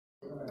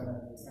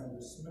Have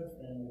the Smith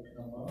family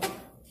come up.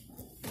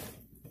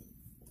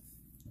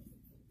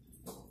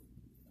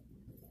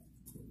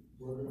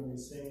 We're going to be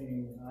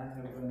singing I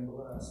Have Been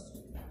Blessed.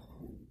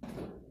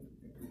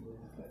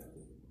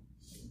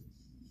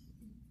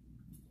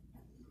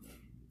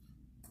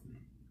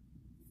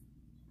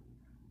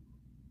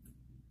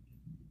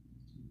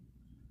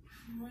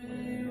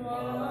 We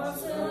walk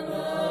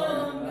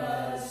among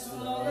us,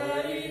 all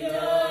that he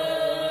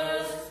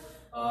does,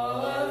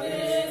 all of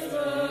his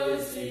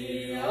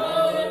mercy,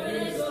 all of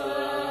his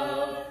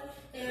love.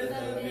 If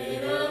the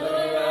pain of a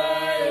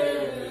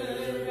rider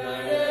could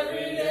ride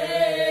every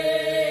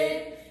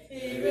day,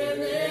 even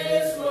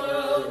this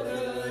world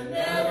could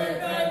never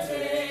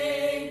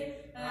contain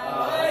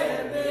how I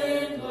have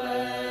been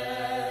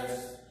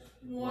blessed.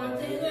 One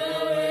thing the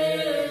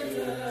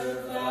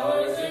winter,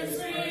 flowers in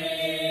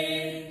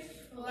spring,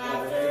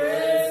 laughter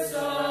and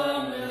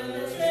summer,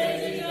 the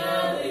changing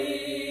of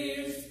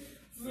leaves,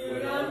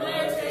 fruit on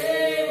my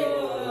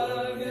table,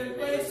 a good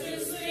place to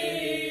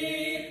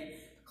sleep,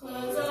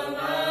 clothes on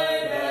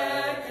my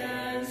back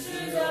and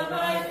shoes on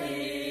my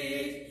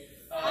feet.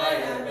 I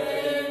have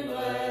been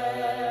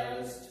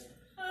blessed.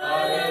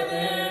 I have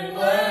been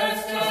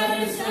blessed.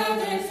 God is so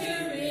good to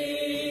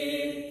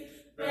me.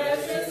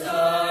 Precious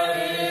are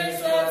his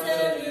thoughts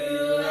of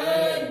you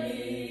and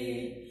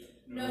me.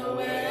 No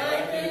way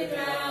I can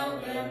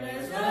count them,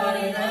 there's not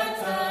enough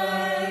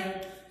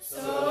time. So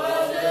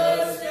I'll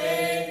just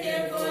thank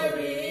him for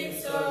being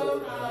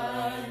so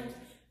kind.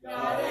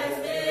 God has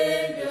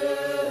been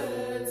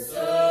good,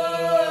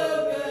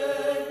 so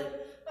good.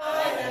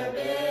 I have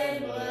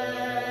been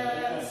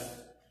blessed.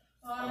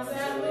 Arms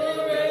that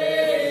will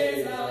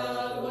raise, a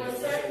voice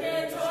that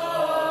can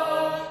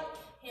talk,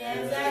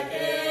 hands that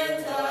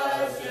can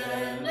touch,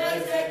 and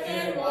legs that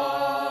can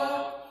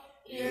walk,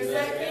 ears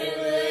that can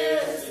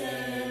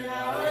listen,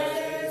 eyes that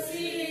can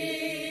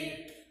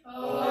see.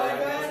 Oh, I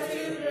got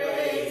to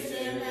praise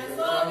him as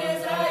long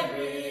as I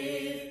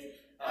breathe.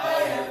 I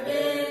have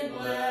been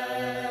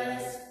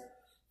blessed.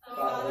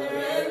 Father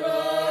and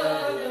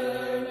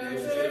mother,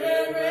 nurtured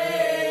and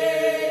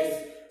raised,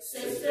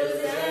 sisters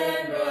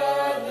and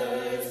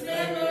brothers,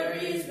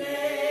 memories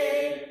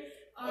made,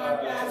 our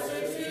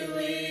pastor to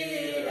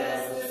lead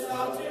us, this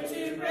altar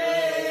to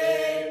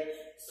pray,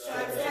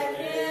 stripes that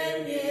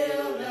can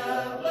heal,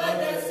 the blood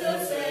that still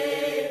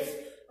saves.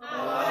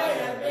 Oh, I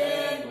have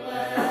been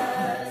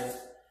blessed.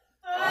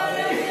 I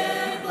have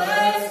been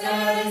blessed.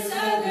 God is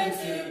so good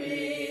to me.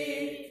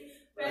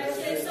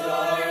 Precious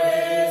are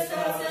his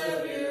thoughts of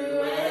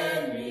you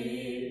and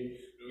me.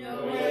 No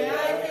way I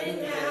can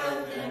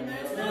count them,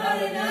 there's not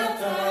enough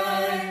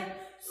time.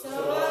 So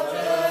I'll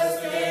just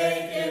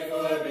thank him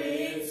for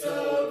being so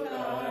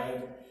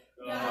kind.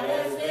 God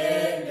has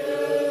been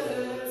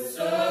good,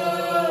 so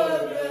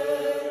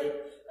good.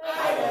 I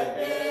have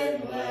been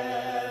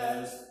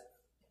blessed.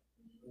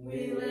 We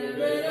live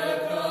in a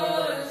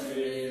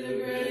country, the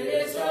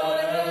greatest on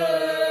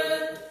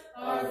earth.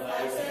 Our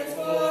flag stands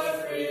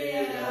for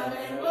freedom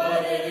and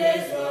what it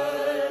is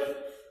worth.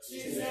 She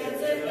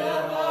stands in the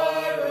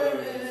harbor,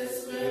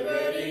 Miss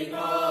Liberty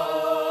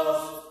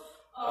calls.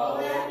 All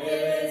that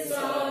given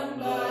some,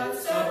 but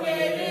some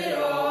gave it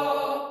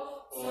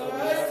all for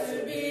us to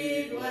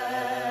be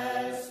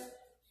blessed.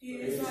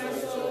 Here's my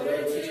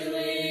shoulder to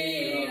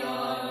lean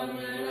on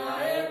when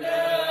I am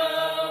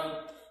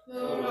down,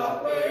 the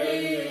rock where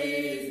he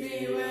leads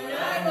me when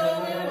I go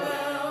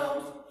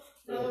overwhelmed,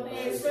 the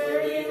place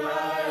where he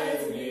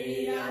hides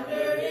me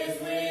under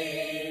his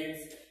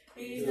wings.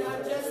 He's not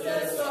just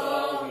a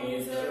song,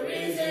 he's the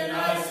reason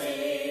I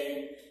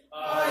sing.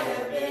 I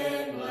have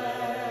been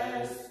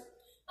blessed.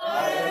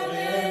 I have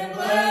been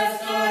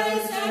blessed. God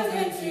is so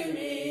good to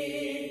me.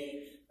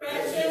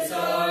 Precious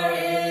are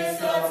his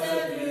thoughts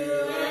of you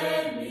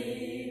and me.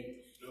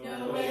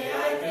 No way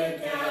I could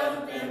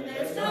count them,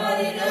 there's not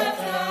enough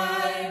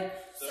time.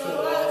 So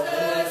I'll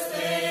just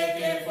thank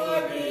him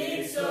for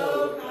being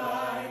so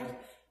kind.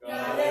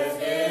 God has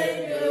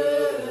been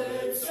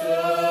good,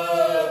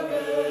 so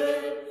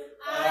good.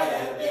 I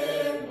have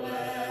been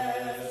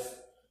blessed.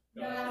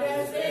 God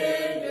has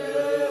been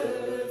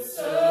good,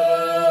 so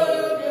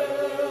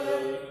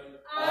good.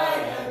 I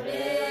have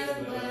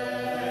been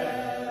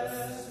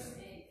blessed.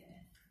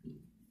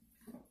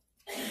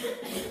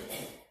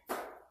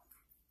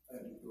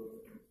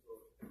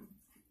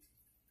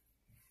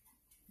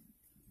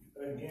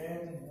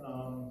 Again,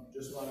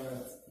 just want to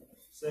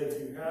say if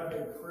you have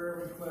a prayer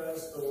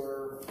request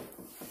or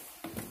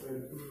a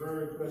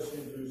prayer request,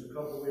 there's a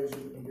couple ways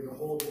you can get a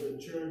hold of the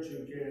church.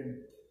 You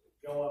can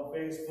go on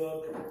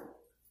Facebook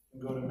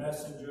and go to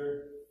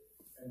Messenger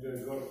and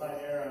go to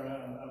Pioneer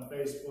on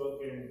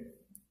Facebook, and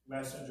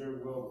Messenger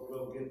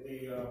will get the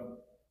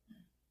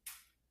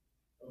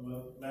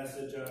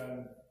message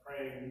on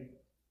praying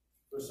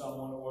for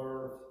someone,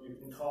 or you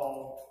can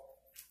call.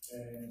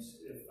 And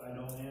if I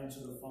don't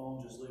answer the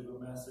phone, just leave a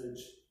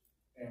message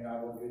and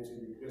I will get to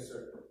you. Yes,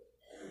 sir.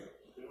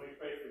 Can we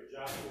pray for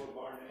Joshua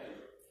Barnett?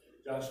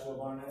 Joshua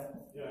Barnett?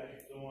 Yeah,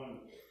 he's the one.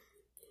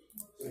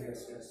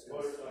 Yes.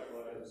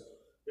 Motorcycle accident.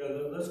 Yeah,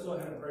 let's go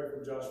ahead and pray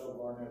for Joshua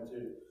Barnett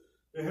too.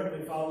 Dear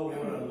Heavenly Father,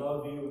 Lord, I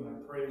love you and I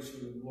praise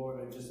you. And Lord,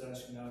 I just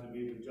ask you now to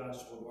be with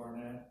Joshua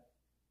Barnett.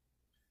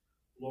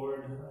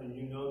 Lord,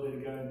 you know that he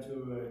got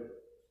into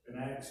an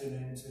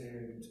accident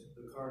and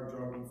the car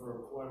drove him for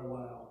quite a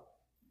while.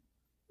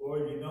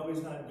 Lord, you know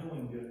he's not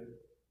doing good.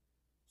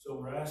 So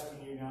we're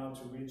asking you now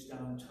to reach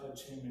down and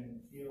touch him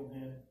and heal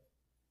him.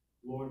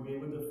 Lord, be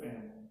with the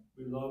family.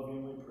 We love you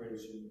and we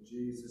praise you. In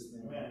Jesus'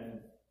 name,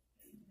 amen.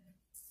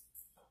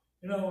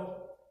 You know,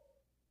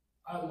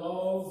 I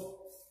love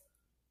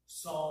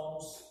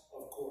Psalms,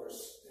 of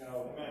course, you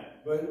know, Amen.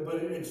 but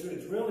it's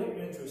really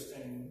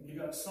interesting. You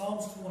got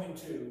Psalms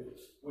 22,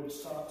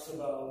 which talks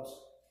about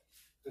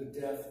the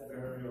death,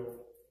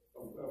 burial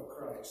of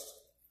Christ.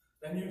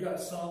 Then you got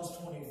Psalms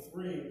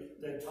 23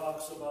 that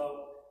talks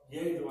about,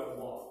 yea, do I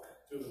walk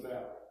through the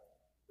valley,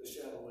 the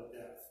shadow of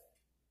death.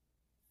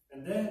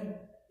 And then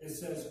it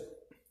says,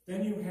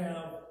 then you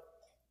have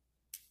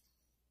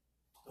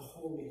the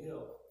holy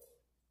hill.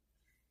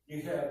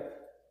 You have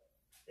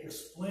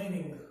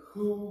explaining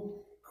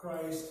who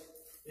Christ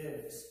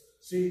is.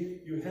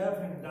 See, you have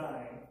him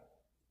dying.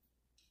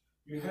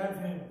 You have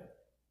him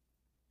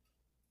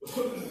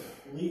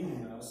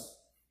leading us.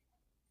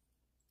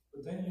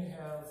 But then you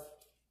have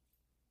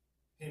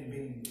him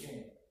being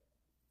king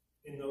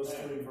in those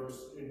three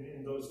verses,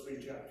 in those three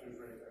chapters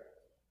right there.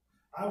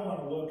 I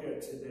want to look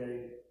at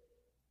today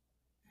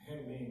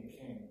him being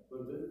king.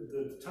 But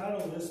the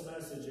title of this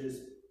message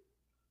is,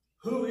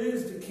 who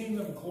is the King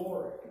of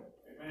Glory?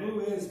 Amen.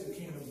 Who is the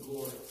King of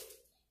Glory?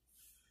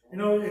 You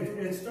know,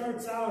 it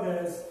starts out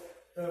as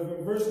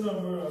point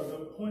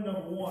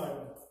number 1,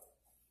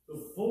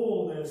 the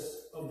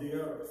fullness of the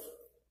earth.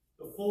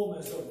 The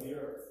fullness of the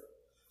earth.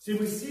 See,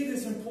 we see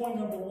this in point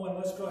number 1.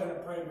 Let's go ahead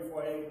and pray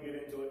before I even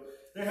get into it.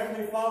 Dear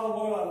Heavenly Father,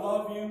 Lord, I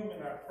love you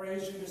and I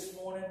praise you this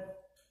morning.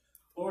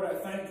 Lord, I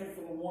thank you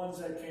for the ones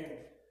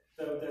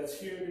that's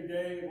here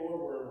today. Lord,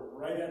 we're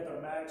right at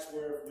the max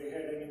where if we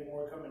had any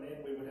more coming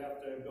in, we would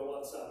have to go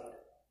outside.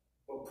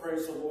 But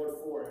praise the Lord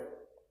for it.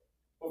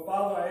 But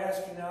Father, I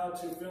ask you now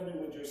to fill me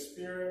with your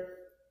Spirit.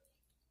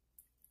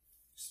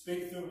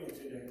 Speak through me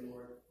today,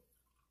 Lord.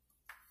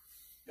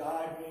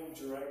 Guide me,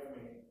 direct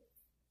me.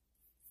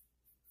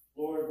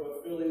 Lord,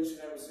 but fill each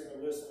and every single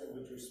listener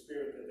with your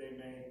Spirit that they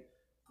may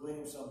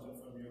glean something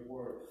from your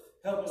word.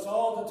 Help us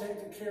all to take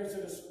the cares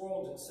of this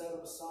world and set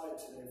them aside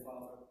today,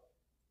 Father,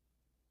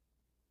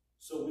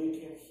 so we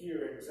can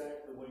hear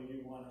exactly what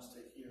you want us to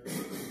hear.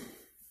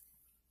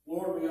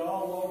 Lord, we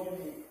all love you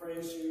and we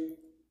praise you.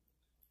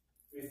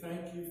 We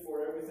thank you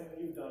for everything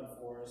you've done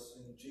for us.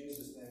 In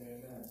Jesus'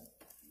 name, amen.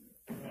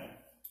 Amen.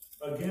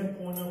 Again,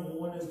 point number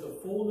 1 is the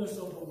fullness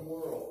of the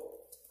world.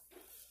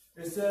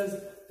 It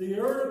says, the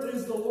earth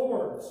is the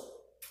Lord's.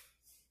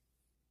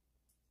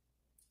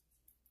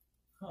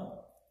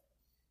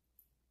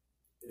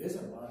 It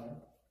isn't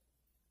mine.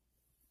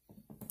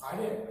 I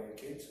didn't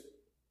make it.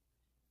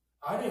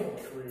 I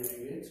didn't create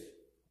it.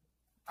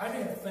 I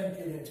didn't think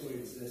it into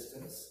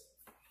existence.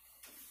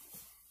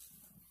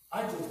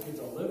 I just get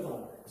to live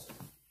on it.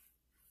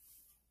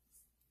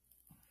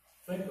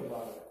 Think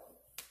about it.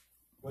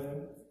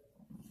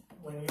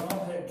 When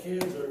y'all had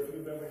kids, or if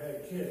you've ever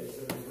had kids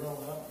that are grown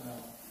up now,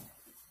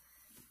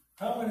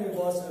 how many of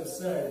us have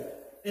said,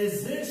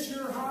 is this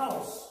your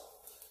house?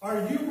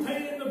 Are you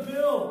paying the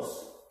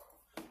bills?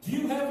 Do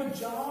you have a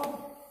job?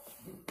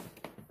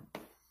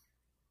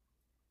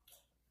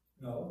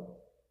 No.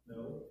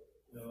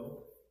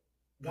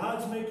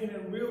 God's making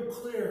it real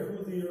clear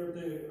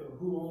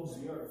who owns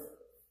the earth.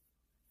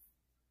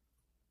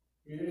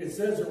 It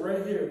says it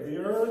right here. The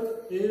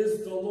earth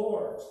is the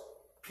Lord's.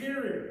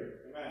 Period.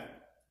 Amen.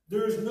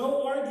 There's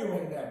no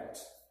arguing that.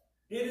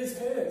 It is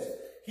his.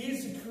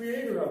 He's the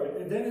creator of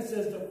it. And then it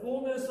says the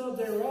fullness of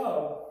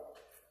thereof,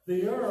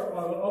 the earth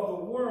of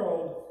the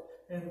world,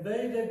 and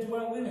they that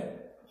dwell in it.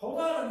 Hold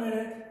on a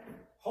minute.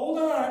 Hold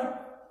on.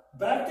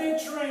 Back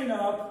that train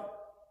up.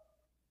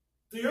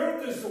 The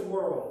earth is the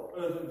world.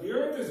 The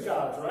earth is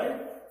God's,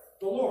 right?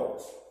 The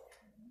Lord's.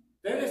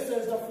 Then it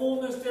says the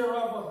fullness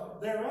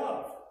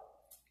thereof.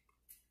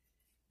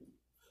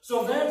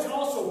 So that's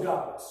also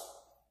God's.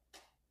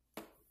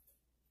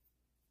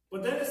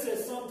 But then it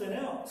says something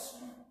else.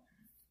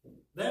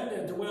 Them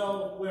that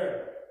dwell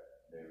where?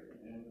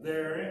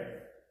 Therein.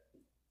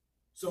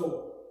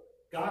 So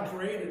God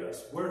created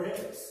us. We're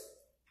his.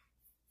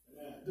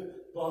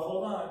 But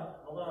hold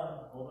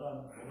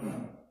on.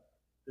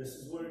 This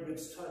is where it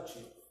gets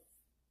touchy.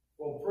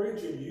 Well,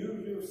 preacher,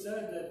 you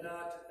said that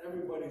not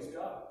everybody's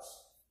God's.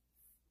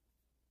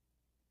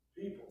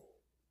 People.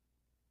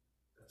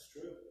 That's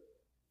true.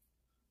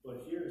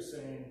 But here it's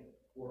saying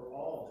we're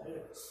all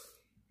his.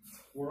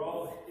 We're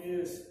all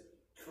his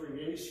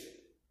creation.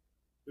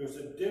 There's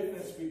a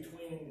difference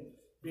between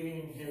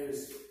being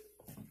his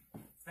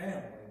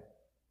family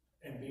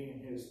and being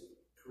his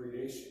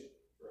creation.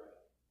 Right.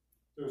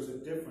 There's a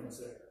difference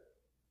there.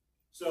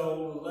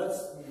 So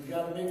we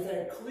got to make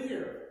that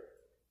clear.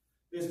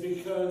 Is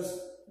because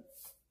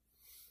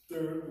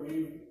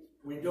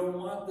we don't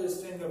want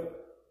this thing of,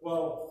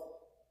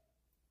 well,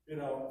 you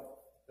know,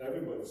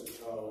 everybody's a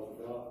child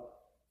of God.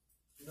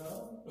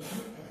 No,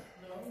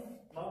 no.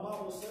 My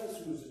Bible says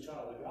who's a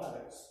child of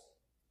God is.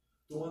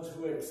 The ones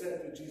who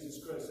accepted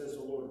Jesus Christ as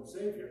the Lord and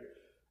Savior.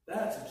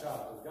 That's a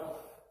child of God.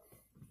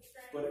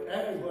 But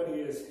everybody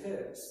is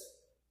His.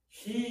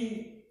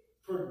 He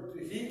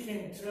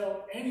can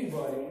tell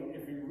anybody,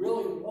 if He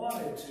really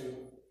wanted to,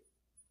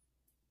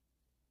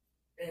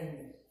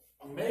 and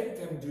make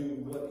them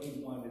do what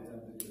He wanted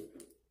them to do.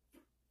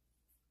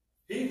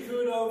 He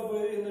could have,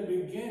 in the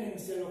beginning,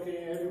 said,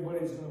 okay,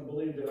 everybody's going to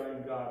believe that I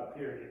am God,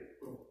 period.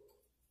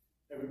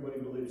 Everybody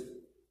believes it.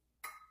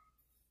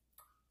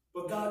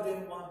 But God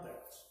didn't want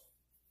that.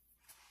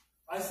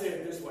 I say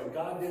it this way,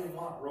 God didn't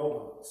want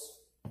robots.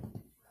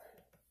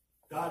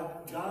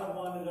 God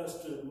wanted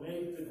us to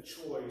make the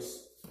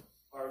choice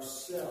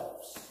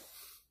ourselves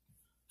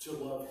to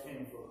love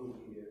Him for who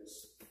He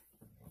is.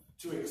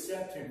 To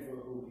accept Him for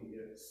who He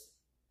is.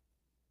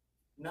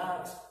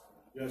 Not,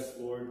 yes,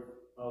 Lord,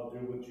 I'll do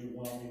what you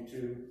want me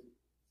to.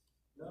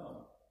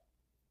 No.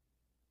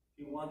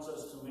 He wants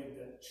us to make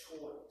that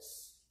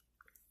choice.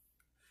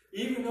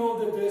 Even though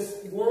that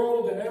this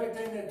world and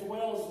everything that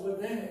dwells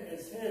within it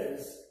is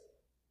His,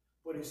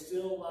 but He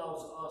still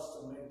allows us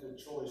to make the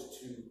choice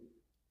to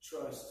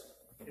trust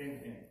in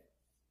Him.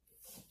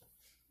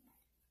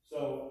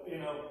 So, you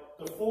know,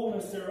 the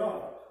fullness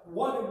thereof.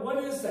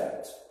 What is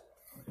that?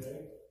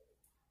 Okay?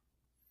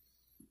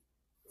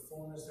 The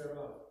fullness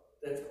thereof.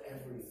 That's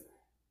everything.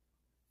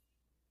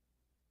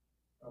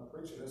 Now,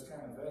 preacher, that's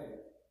kind of vague.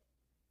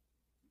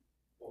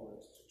 Well,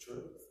 it's the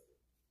truth.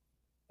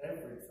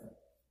 Everything.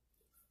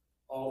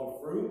 All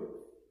the fruit.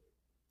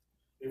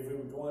 If we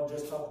were going to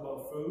just talk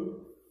about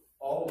food,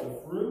 all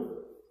the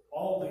fruit,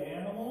 all the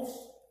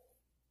animals,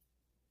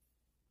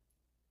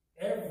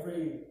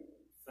 everything.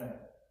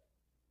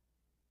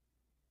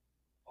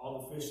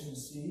 All the fish in the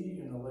sea,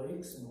 in the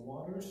lakes, and the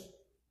waters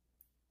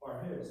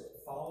are His.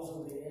 The fowls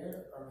of the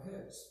air are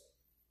His.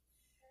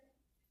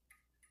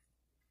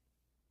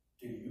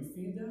 Do you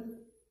feed them?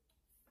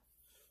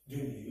 Do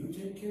you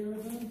take care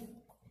of them?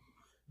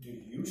 Do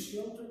you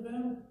shelter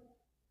them?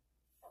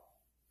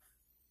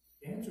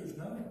 The answer is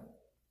no.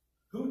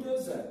 Who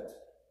does that?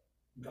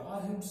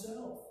 God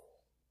Himself.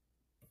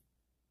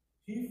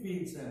 He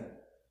feeds them.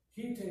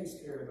 He takes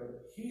care of them.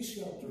 He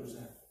shelters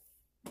them.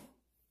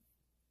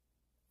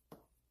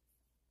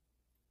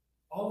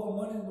 All the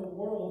money in the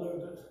world,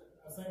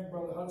 I think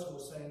Brother Hudson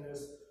was saying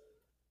this,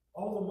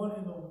 all the money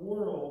in the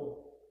world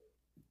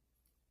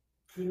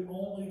could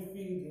only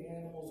feed the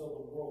animals of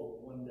the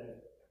world one day.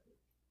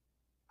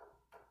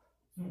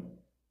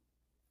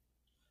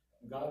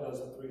 God does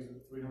it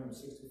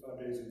 365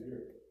 days a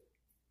year.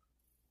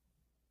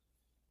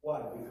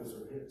 Why? Because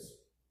they're His.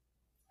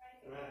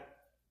 Amen.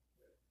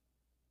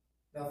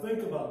 Now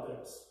think about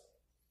this.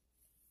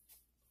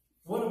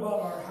 What about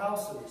our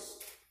houses?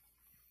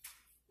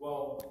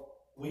 Well,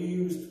 we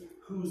used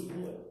whose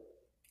wood?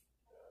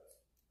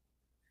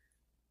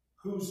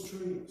 Whose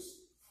trees?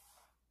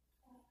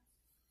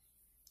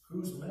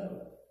 Whose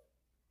metal?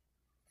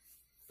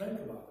 Think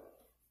about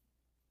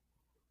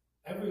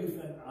it.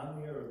 Everything on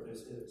the earth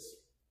is His.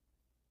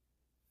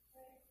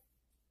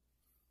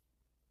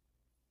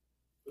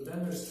 But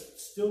then there's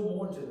still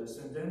more to this.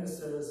 And then it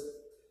says,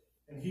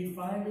 and He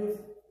findeth,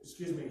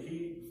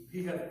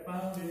 He hath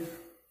founded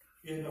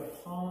it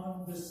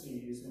upon the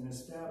seas and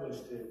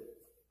established it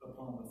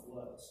upon the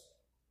floods.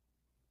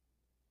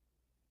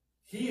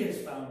 He has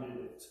founded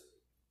it.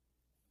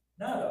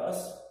 Not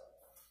us.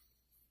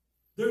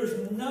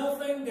 There's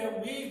nothing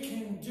that we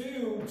can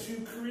do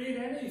to create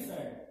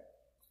anything.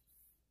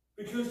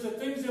 Because the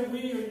things that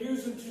we are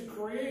using to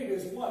create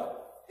is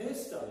what?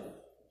 His stuff.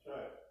 That's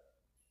right.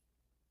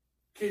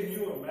 Can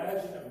you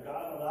imagine if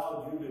God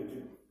allowed you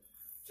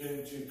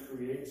to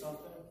create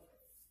something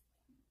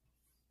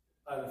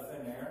out of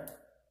thin air?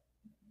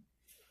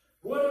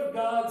 What if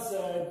God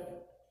said,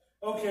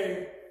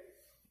 okay,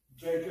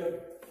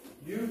 Jacob,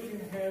 you can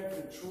have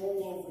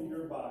control over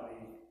your body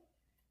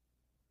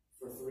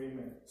for 3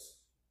 minutes.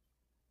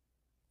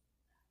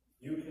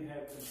 You can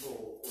have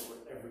control over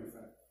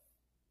everything.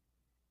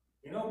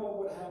 You know what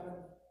would happen?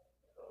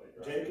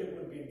 Jacob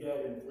would be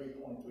dead in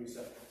 3.3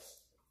 seconds.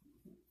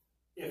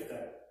 If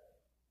that.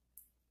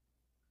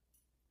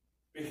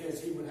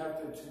 Because he would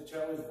have to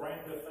tell his brain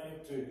to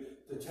think,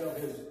 to tell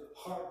his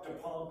heart to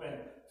pump, and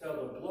tell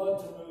the blood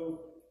to move,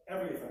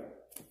 everything.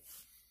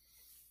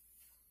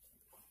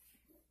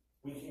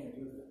 We can't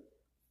do that.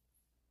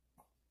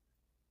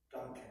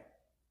 God can.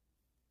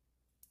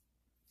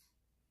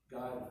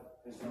 God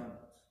has done it.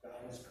 God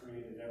has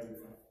created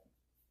everything.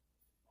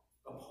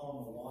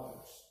 Upon the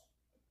waters.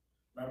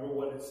 Remember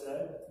what it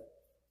said?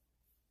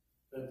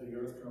 That the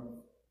earth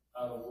come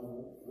out of the,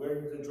 where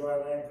did the dry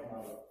land come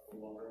out of? The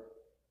water.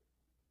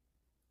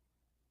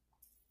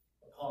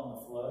 Upon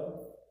the flood.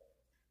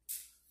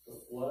 The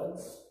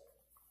floods.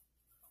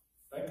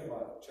 Think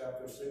about it.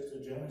 Chapter 6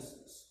 of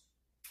Genesis.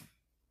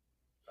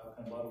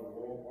 Talking about a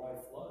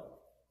worldwide flood.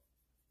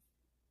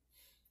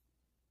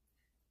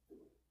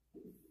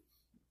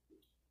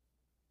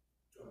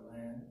 Dry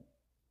land.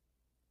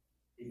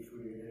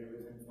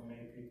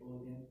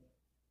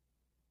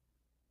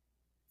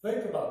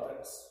 about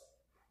this.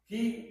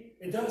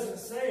 It doesn't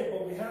say it,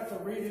 but we have to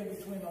read in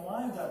between the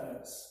lines on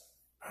this.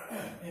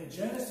 In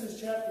Genesis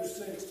chapter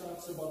 6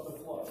 talks about the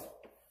flood,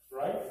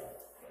 right?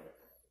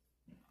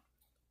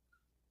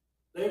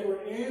 They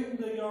were in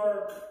the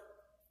ark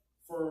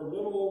for a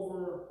little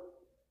over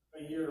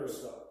a year or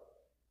so,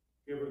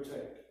 give or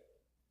take.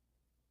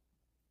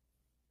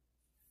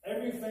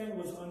 Everything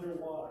was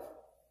underwater.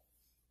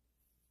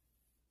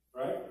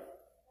 Right?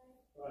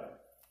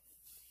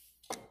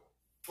 Right.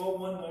 But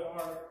when the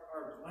ark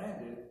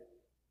landed,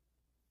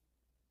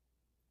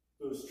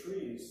 those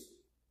trees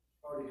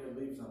already had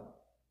leaves on them.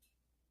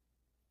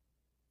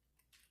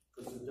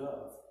 Because the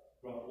dove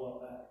brought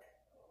what back?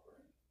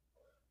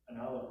 An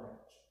olive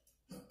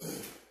branch.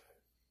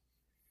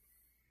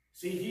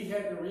 See, he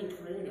had to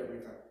recreate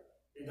everything.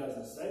 He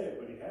doesn't say it,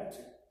 but he had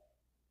to.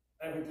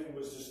 Everything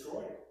was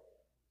destroyed.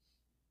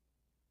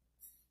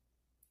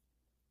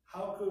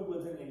 How could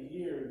within a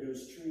year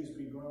those trees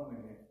be grown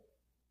again?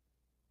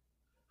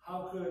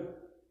 How could,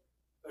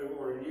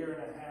 or a year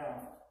and a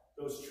half,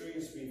 those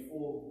trees be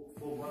full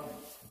grown?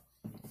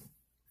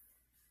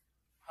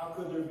 How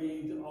could there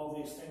be all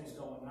these things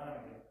going on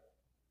again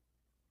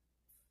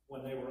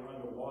when they were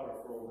underwater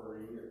for over a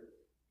year?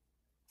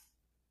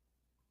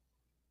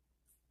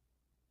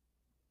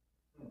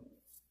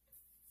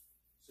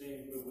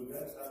 See, we've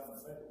got to stop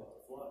and think about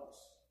the floods.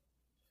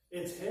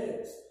 It's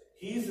his.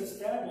 He's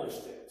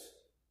established it.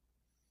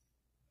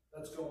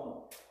 Let's go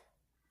on.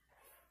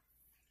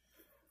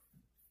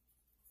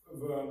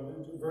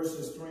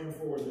 Verses 3 and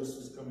 4, this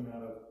is coming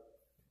out of.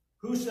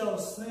 Who shall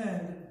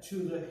ascend to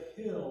the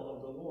hill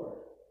of the Lord?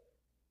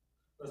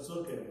 Let's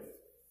look at it.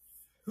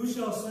 Who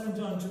shall ascend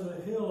unto the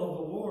hill of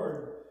the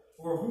Lord,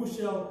 or who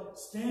shall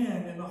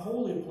stand in the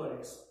holy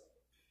place?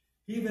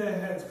 He that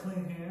has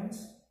clean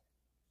hands,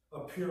 a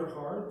pure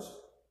heart,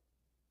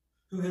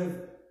 who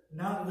have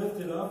not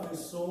lifted up his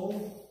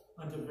soul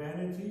unto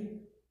vanity,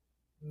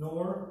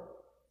 nor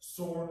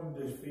sown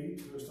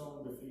defeat.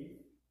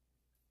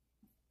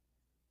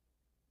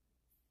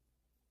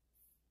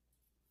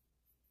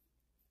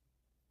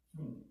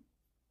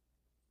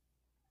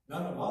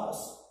 None of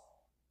us.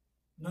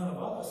 None of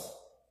us.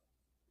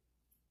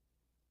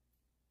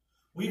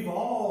 We've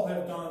all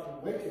have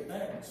done wicked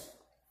things.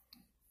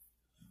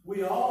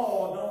 We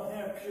all don't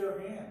have pure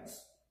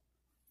hands.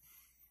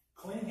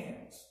 Clean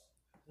hands.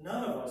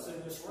 None of us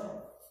in this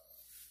room.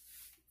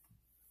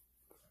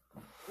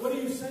 What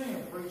are you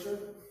saying, preacher?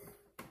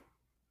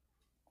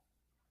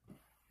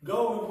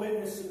 Go and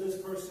witness to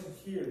this person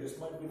here. This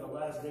might be the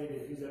last day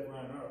that he's ever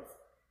on earth.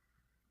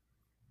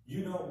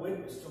 You don't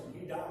witness to him.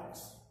 He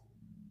dies.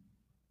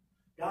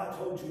 God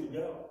told you to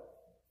go.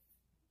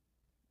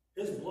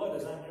 His blood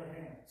is on your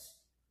hands.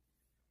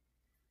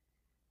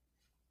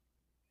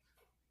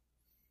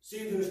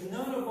 See, there's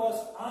none of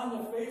us on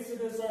the face of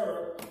this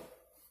earth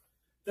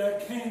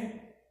that can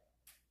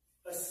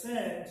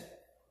ascend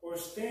or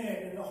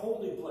stand in the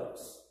holy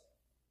place.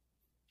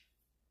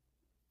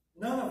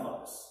 None of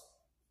us.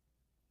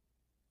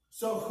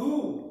 So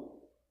who?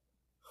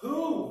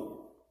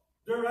 Who?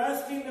 They're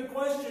asking the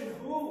question,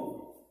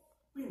 who?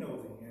 We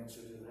know the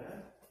answer to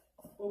that.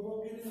 Well,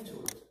 we'll get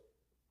into it.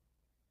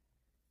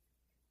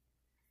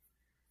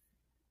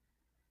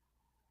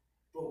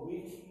 But we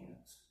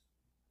can't.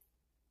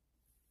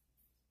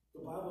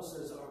 The Bible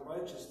says our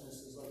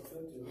righteousness is like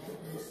filthy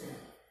rags.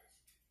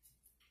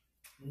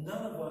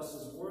 None of us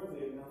is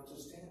worthy enough to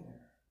stand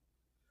there.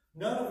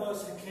 None of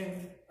us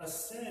can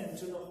ascend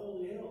to the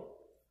holy hill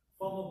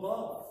from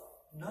above.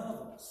 None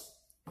of us.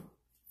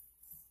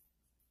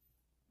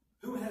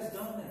 Who has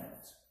done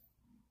that?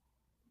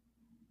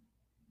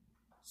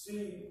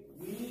 See,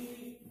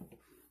 we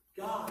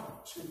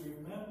got to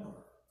remember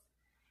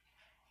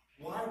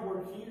why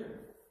we're here.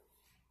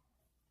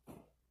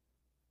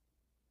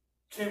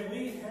 Can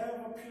we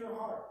have a pure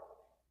heart?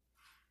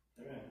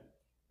 Amen.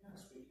 Yes,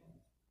 we can.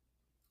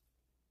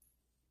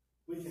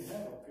 We can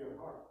have a pure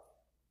heart.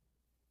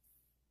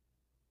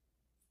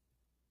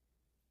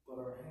 But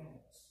our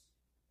hands,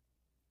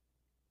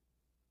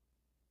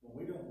 when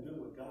we don't do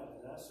what God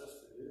has asked us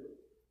to do,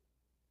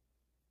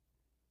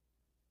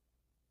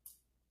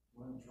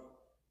 we're in trouble.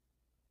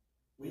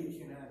 We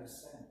cannot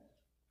ascend.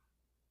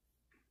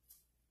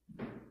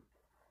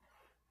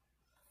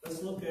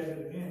 Let's look at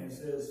it again. It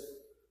says,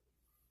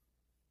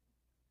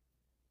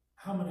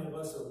 how many of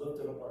us have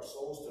lifted up our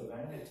souls to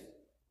vanity?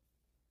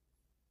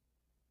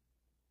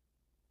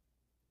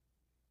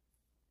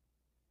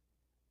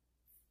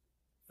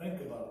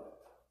 Think about it.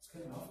 It's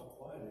getting awful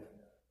quiet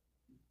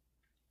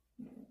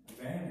in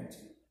there.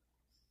 Vanity.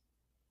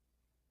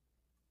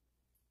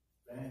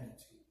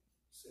 Vanity,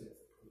 saith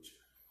the preacher.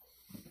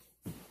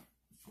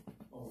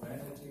 Oh,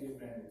 vanity of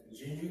vanities.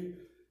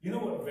 You know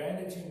what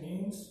vanity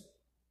means?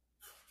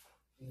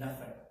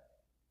 Nothing.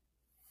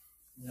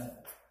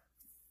 Nothing.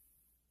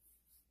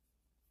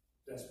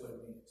 That's what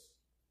it means.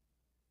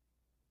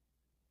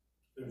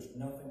 There's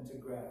nothing to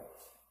grab.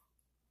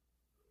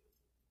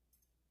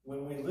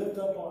 When we lift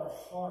up our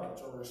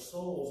hearts or our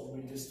souls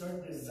and we just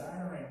start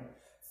desiring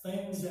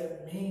things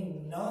that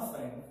mean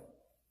nothing,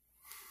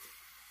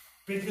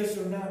 because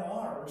they're not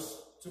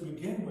ours to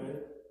begin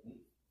with.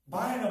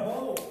 Buying a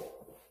boat.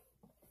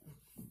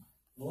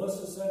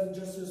 Melissa said it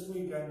just this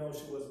week. I know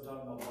she wasn't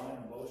talking about buying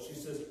a boat. She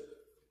says,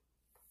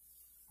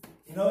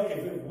 you know,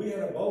 if we had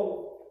a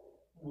boat,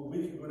 well, we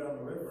could go down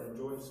the river. And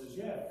Jordan says,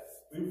 yeah,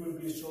 we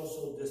would be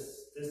social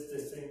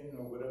distancing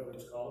or whatever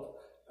it's called.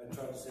 I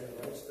tried to say it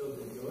right, still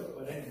didn't do it.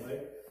 But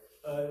anyway,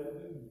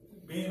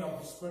 being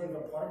spread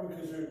apart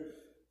because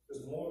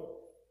there's more,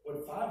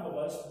 with 5 of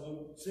us,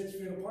 6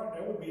 feet apart,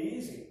 that would be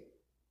easy.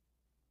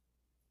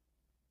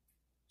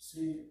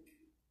 See,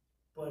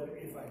 but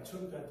if I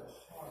took that to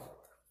heart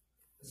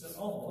and said,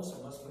 oh, Melissa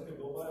must need to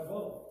go buy a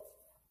boat.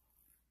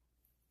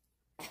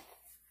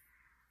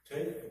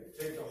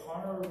 Take the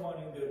hard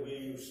money that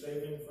we're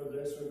saving for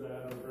this or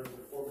that or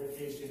for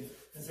vacation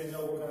and say, no,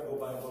 we're going to go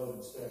buy a boat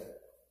instead.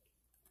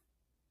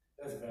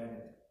 That's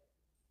vanity.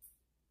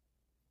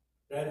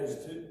 That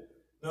is too.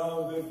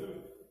 No,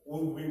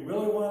 when we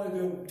really want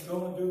to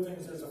go and do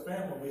things as a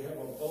family, we have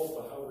a boat,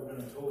 but how we're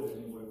going to tow it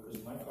anywhere,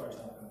 because my car's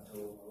not going to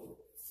tow a boat.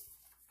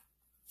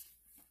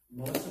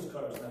 Melissa's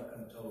car is not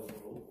going to tow a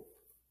boat.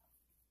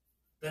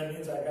 That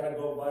means I got to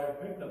go buy a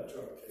pickup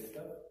truck,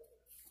 Jacob.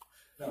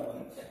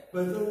 No,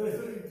 but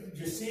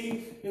you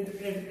see,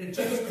 it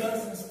just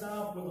doesn't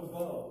stop with a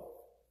boat.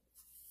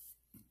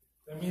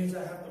 That means I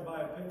have to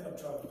buy a pickup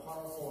truck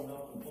powerful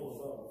enough to pull a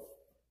boat.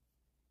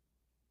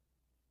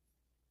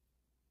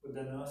 But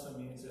that also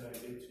means that I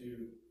get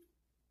to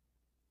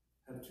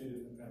have 2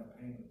 different kind of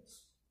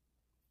payments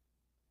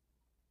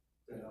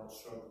that I'll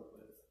struggle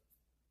with.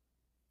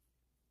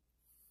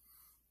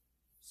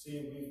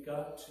 See, we've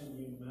got to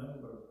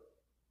remember,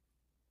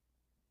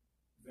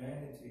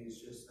 vanity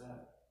is just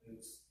that.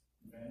 It's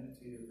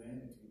vanity of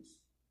vanities.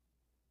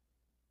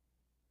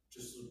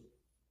 Just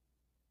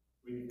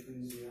read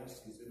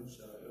Ecclesiastes, it'll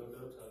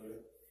tell you.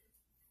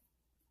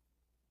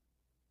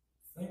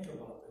 Think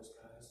about this,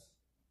 guys.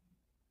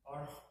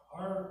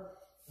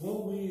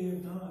 What we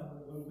have done,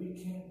 we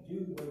can't do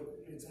what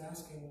it's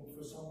asking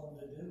for someone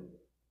to do.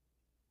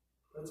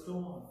 Let's go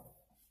on.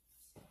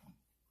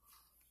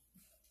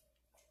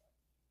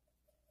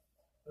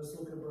 Let's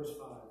look at verse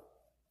 5.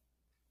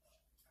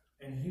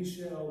 And he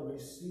shall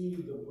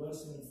receive the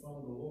blessing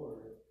from the Lord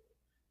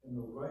and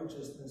the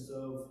righteousness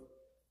of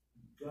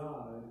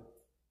God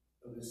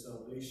of his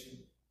salvation.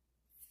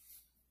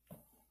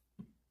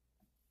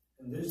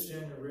 And this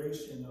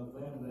generation of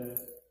them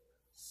that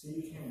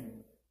seek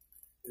him,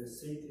 that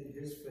seek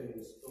his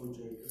face, O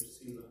Jacob,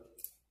 Selah.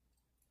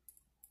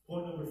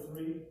 Point number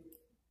 3,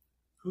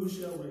 who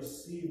shall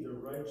receive the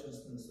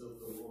righteousness of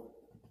the Lord?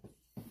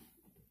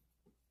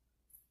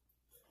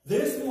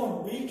 This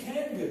one we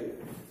can do.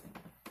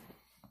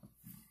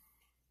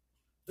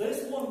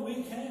 This one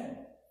we can.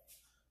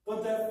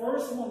 But that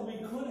first one we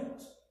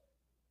couldn't.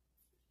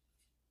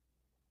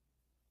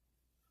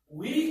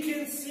 We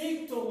can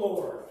seek the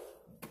Lord.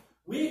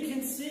 We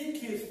can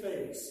seek his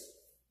face.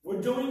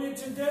 We're doing it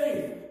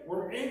today.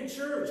 We're in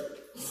church,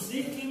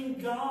 seeking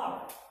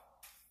God.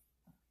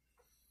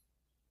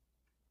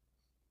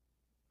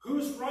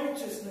 Whose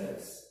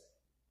righteousness?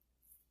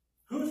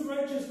 Whose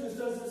righteousness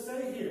does it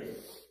say here?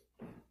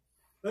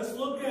 Let's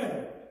look at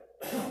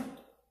it.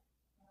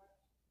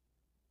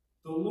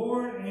 The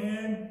Lord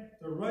and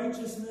the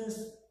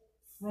righteousness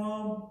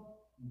from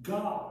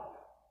God.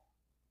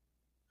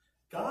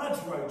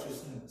 God's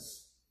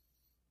righteousness.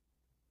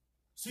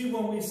 See,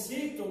 when we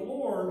seek the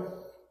Lord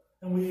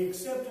and we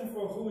accept him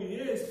for who he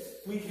is,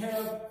 we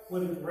have,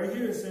 right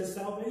here it says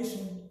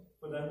salvation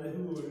for them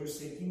who are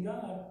seeking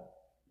God.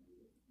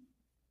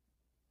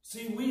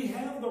 See, we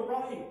have the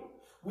right.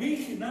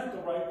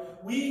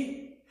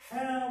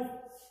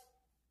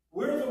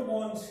 We're the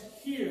ones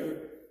here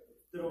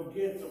that will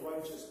get the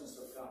righteousness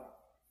of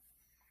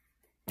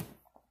God.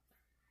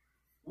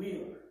 We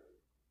are.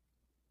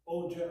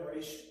 Old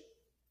generation.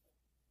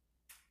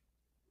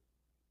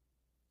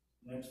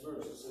 Next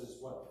verse, it says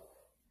what?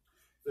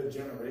 The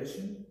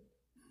generation?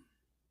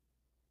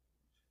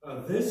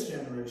 This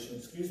generation,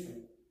 excuse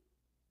me.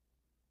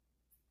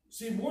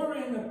 See, we're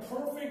in the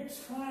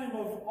perfect time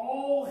of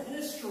all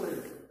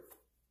history.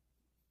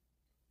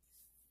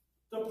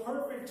 The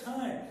perfect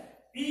time.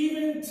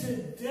 Even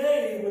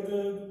today,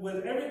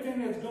 with everything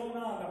that's going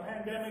on, the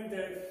pandemic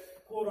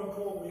that, quote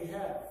unquote, we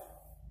have,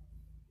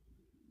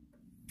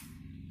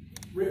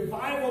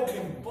 revival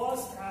can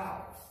bust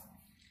out.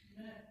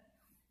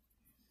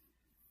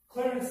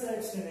 Clarence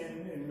Sexton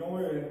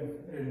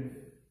in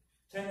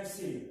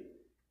Tennessee,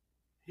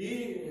 he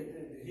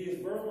is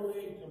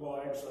verbally,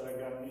 well, actually, I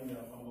got an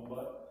email from him,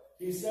 but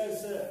he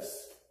says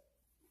this: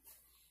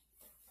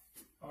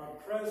 our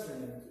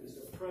president is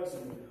the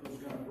president who's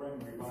going to bring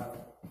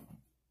revival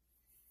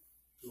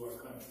to our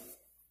country.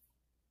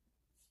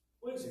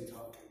 What is he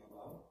talking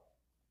about?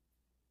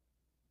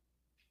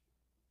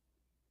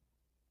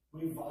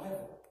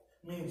 Revival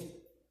means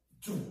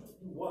to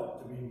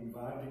what? To be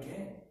revived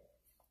again.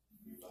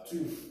 To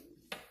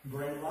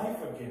bring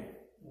life again.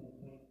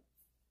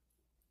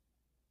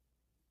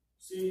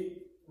 See,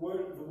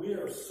 we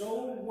are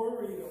so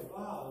worried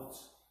about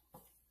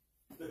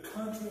the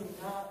country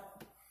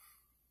not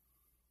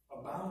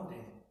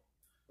abounding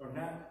or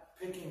not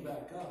picking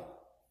back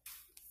up.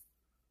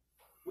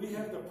 We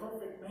have the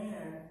perfect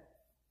man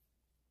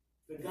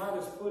that God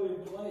has put in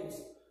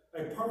place.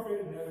 A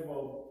perfect man,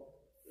 well,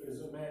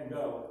 as a man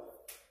go.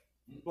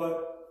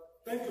 But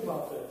think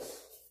about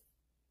this.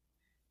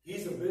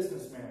 He's a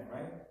businessman,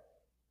 right?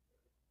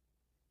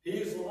 He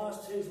has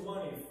lost his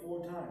money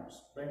 4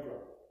 times,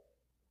 bankrupt.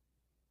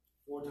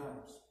 4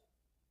 times.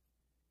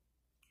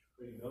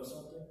 But you know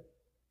something?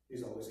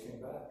 He's always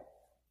came back.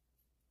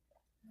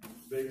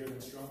 Bigger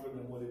and stronger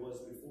than what he was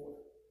before.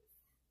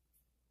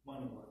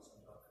 Money-wise,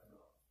 I'm talking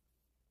about.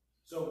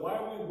 So why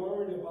are we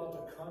worried about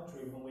the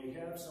country when we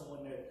have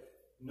someone that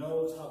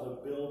knows how to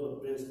build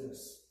a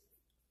business,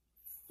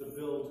 to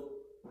build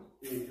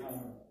the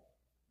economy?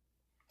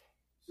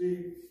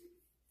 See,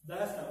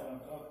 that's not what I'm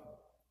talking about.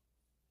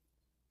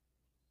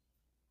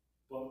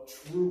 But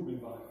true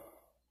revival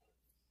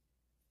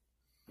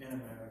in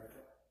America.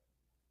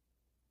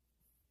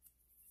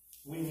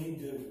 We need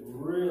to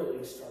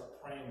really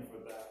start praying for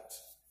that.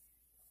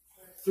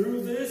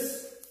 Through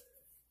this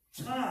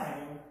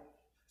time,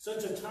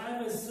 such a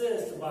time as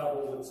this, the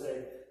Bible would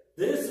say,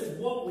 this is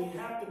what we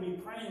have to be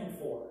praying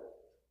for.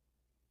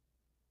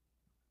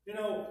 You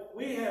know,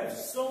 we have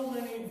so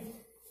many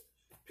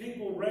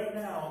people right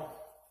now,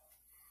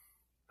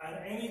 on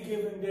any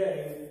given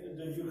day,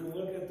 that you can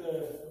look at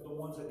the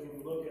ones that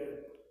can look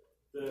at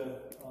the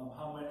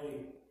how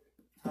many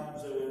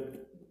times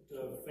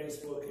the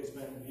Facebook has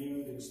been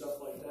viewed and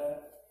stuff like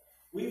that.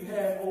 We've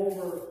had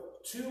over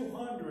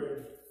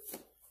 200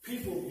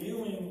 people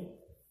viewing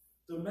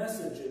the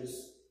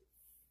messages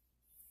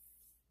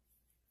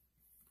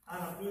on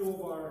a few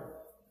of our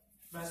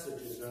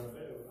messages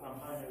on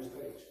Pioneer's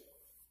page.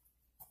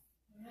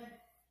 Amen.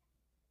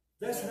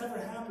 That's never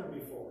happened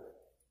before.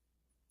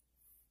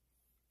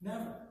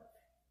 Never.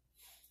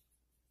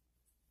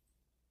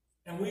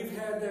 And we've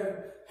had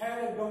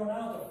it going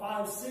out to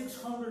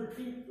 500-600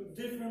 people,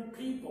 different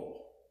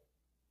people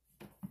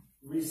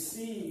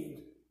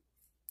received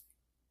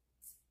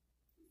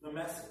the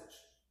message,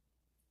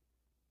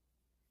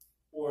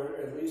 or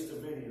at least a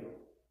video.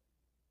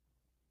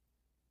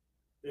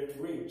 It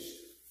reached.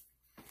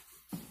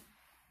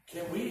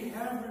 Can we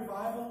have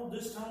revival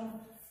this time?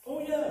 Oh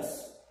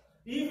yes.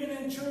 Even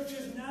in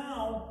churches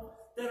now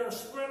that are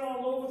spread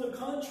all over the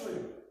country.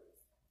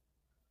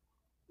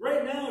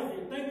 Right now, if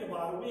you think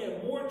about it, we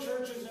have more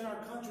churches in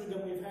our country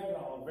than we've had in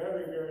a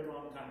very, very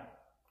long time.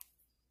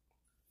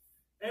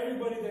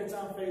 Everybody that's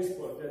on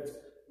Facebook, that's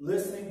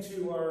listening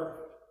to our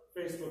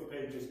Facebook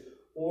pages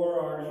or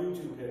our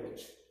YouTube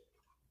page,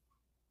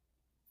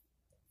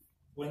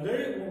 when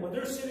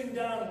they're sitting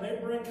down and they're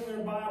breaking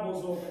their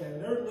Bibles open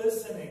and they're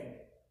listening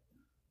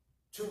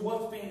to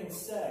what's being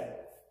said,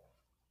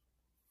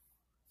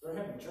 they're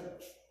having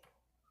church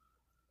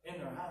in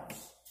their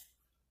house.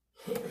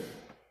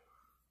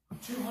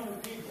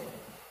 200 people,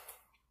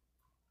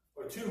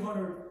 or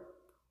 200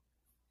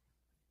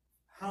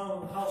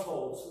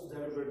 households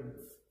that have been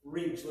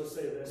reached, let's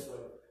say it this way.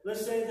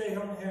 Let's say they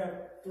only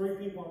have 3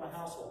 people in the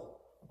household.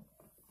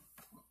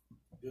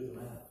 Do the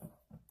math.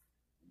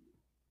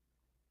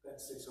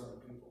 That's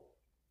 600 people.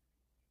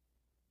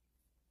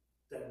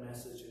 That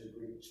message is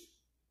reached.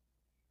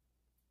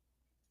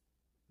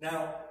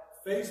 Now,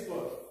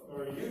 Facebook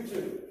or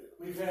YouTube,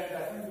 we've had,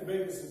 I think the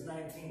biggest is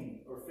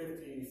 19 or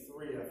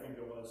 53, I think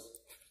it was.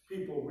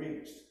 People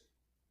reached.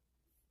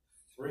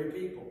 3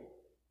 people.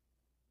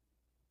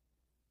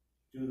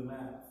 Do the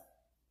math.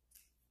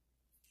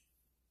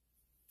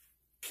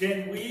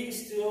 Can we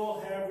still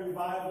have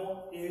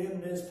revival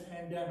in this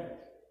pandemic?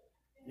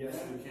 Yes,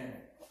 we can.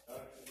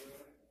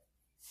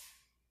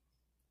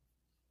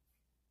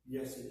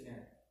 Yes, he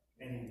can.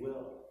 And he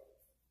will.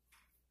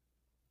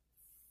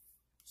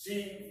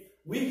 See,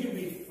 we can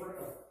be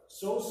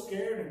so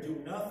scared and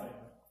do nothing,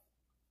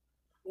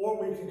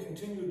 or we can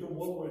continue to do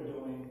what we're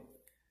doing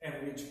and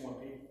reach more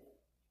people.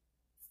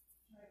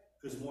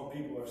 Because more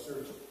people are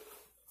searching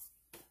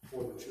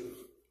for the truth.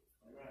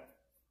 Right.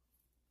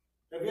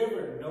 Have you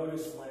ever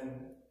noticed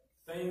when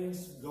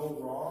things go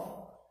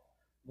wrong,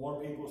 more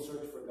people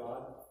search for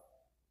God?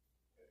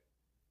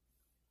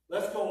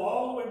 Let's go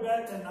all the way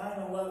back to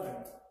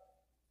 9/11.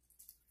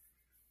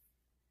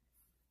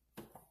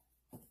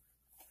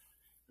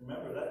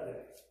 Remember that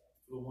day,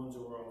 for the ones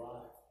who were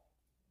alive.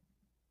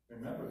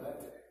 Remember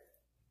that day.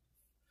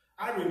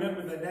 I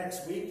remember the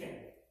next weekend,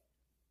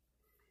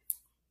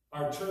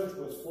 our church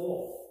was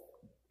full.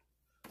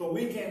 The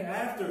weekend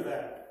after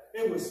that,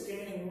 it was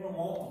standing room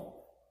only.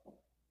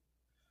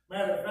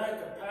 Matter of fact,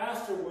 the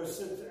pastor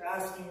was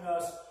asking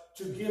us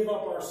to give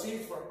up our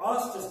seats for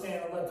us to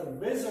stand and let the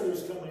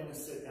visitors come in and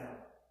sit down.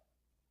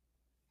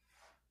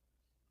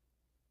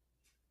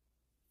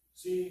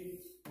 See,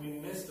 we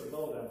missed the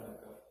boat on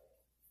that, though.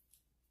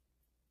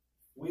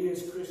 We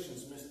as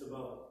Christians missed the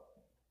boat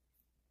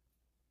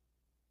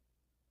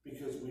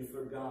because we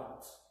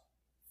forgot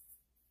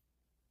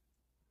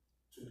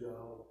to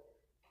go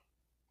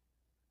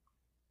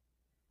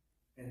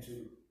and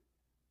to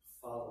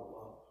follow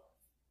up.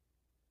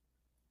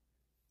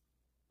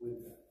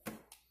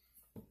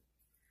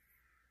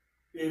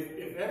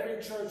 If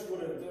every church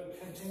would have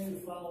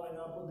continued following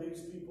up with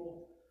these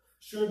people,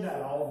 sure,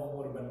 not all of them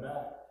would have been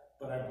back,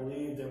 but I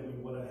believe that we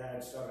would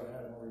have started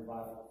having a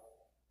revival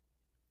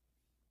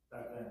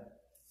back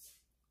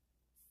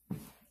then.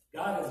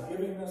 God is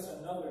giving us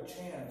another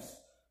chance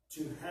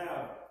to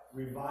have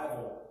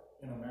revival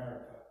in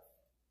America.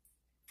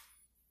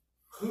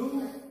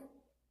 Who?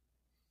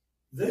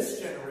 This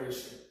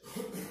generation.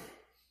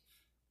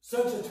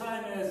 Such a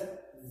time as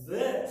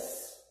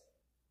this.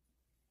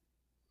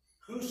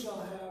 Who shall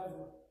have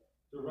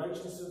the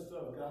righteousness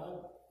of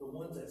God? The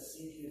ones that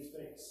seek his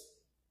face.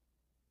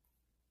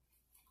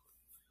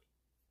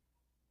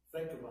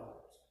 Think about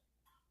it.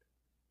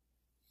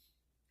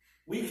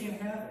 We can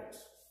have it.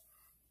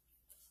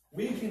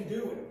 We can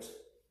do it.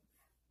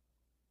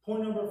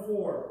 Point number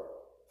 4.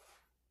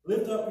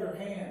 Lift up your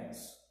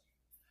hands.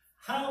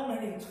 How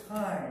many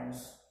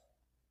times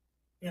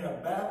in a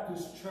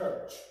Baptist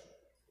church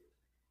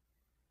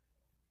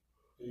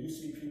do you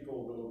see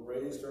people will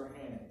raise their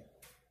hand?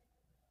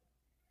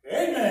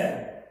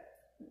 Amen!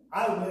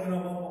 My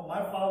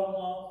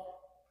father-in-law,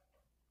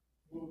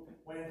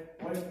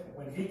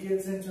 when he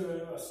gets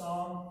into a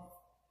song,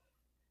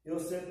 he'll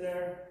sit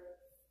there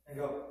and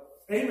go,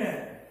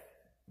 Amen!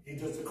 He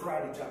does a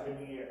karate chop in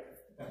the air.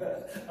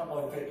 I'm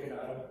only picking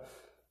on him.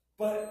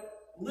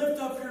 But lift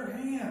up your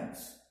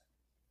hands.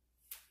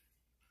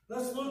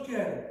 Let's look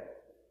at it.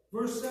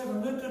 Verse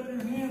 7, lift up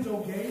your hands, O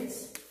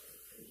gates,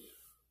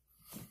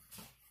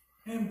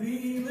 and be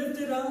ye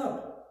lifted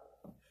up,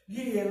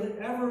 ye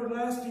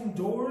everlasting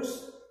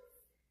doors.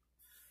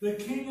 The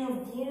King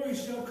of glory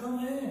shall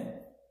come in.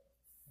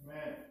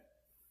 Amen.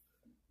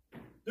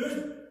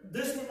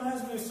 This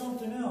reminds me of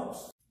something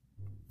else.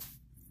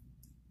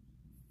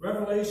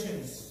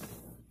 Revelations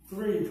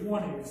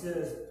 3:20, it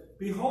says,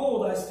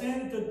 Behold, I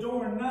stand at the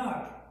door and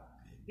knock.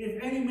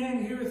 If any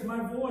man heareth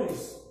my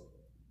voice,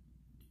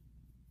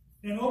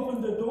 and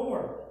open the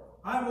door,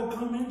 I will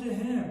come into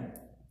him,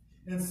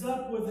 and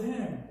sup with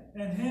him,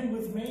 and him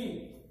with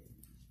me.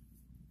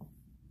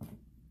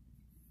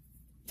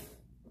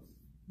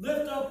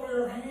 Lift up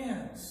your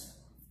hands.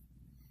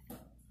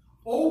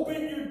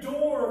 Open your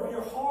door of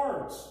your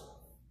heart.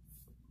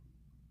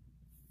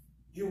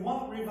 You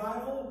want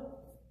revival?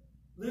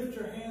 Lift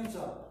your hands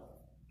up.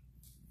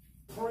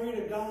 Pray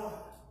to God.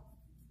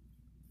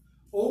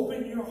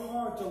 Open your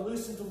heart to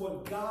listen to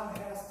what God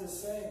has to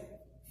say.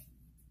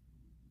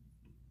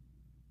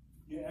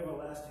 Your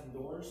everlasting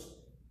doors.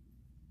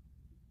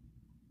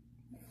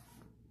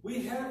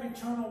 We have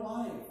eternal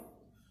life.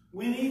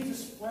 We need to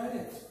spread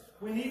it.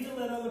 We need to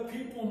let other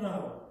people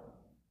know.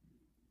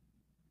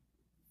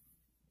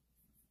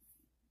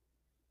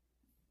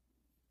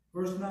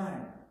 Verse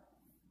 9.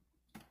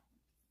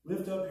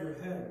 Lift up your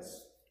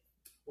heads,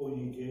 O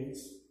ye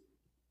gates.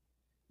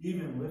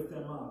 Even lift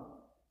them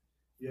up,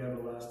 ye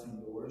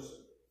everlasting doors.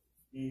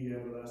 Ye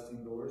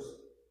everlasting doors.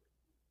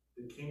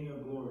 The King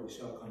of glory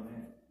shall come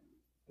in.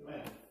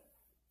 Amen.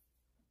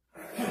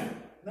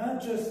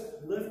 Not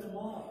just lift them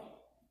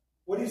up.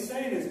 What he's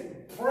saying is,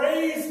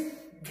 praise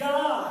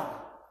God.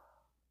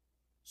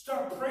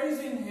 Start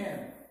praising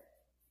him.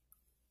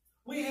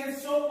 We have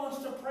so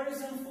much to praise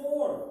him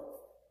for.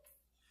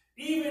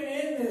 Even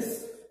in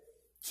this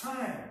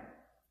time.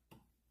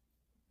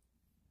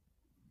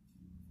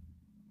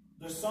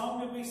 The song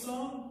that we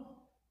sung,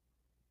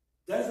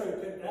 Desiree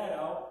picked that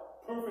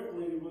out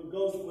perfectly. It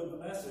goes with the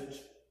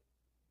message.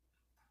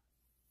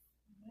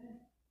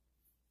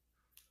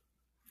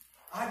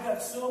 I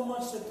got so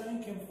much to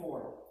thank him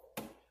for.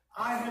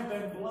 I have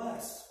been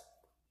blessed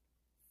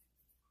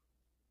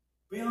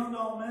beyond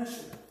all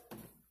measure.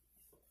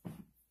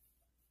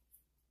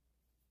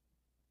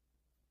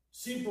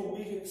 See, but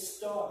we get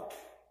stuck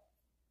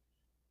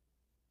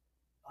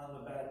on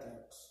the bad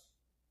things.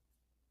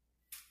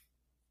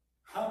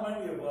 How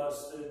many of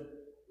us did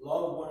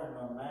love wearing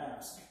a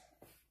mask?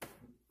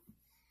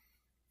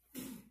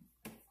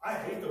 I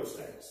hate those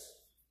things.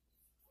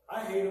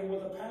 I hate them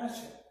with a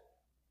passion.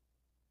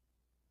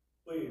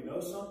 But you know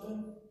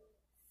something?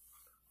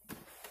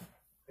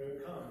 Here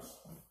it comes.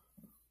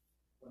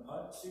 When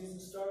hunting season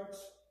starts,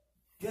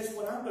 guess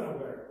what I'm going to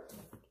wear?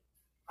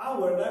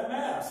 I'll wear that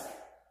mask.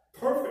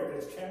 Perfect.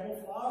 It's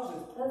camouflage.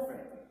 It's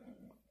perfect.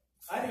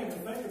 I didn't even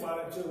think about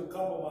it until a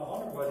couple of my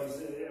hunter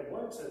buddies at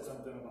work said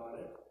something about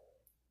it.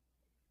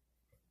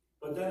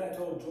 But then I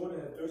told Jordan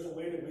if there's a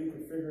way that we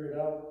could figure it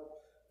out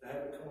to have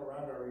it come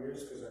around our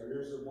ears, because our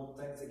ears are one of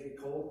the things that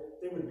get cold,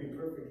 they would be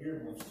perfect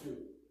earmuffs too.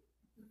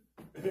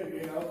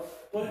 You know?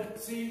 But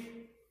see,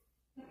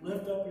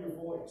 lift up your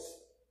voice.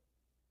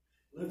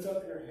 Lift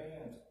up your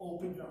hands.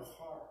 Open your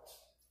heart.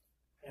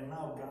 And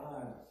allow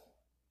God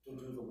to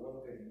do the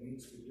work that he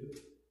needs to do.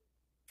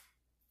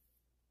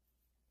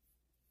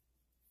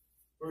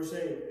 Verse 8,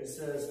 it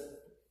says,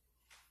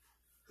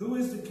 Who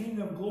is the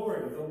King of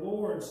glory? The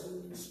Lord,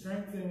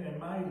 strengthened and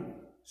mighty,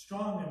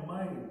 strong and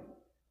mighty.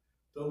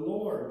 The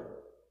Lord,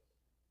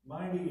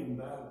 mighty in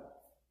battle.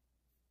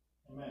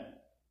 Amen.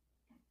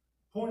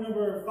 Point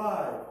number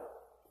 5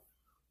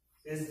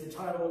 is the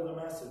title of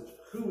the message.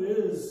 Who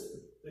is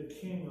the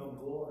King of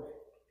glory?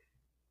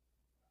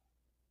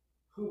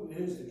 Who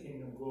is the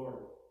King of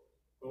glory?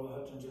 Well,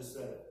 Hutton just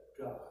said,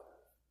 God.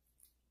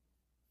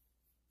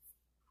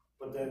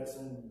 But that's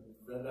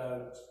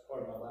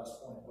part of my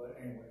last point. But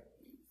anyway,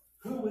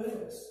 who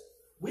is?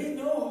 We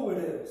know who it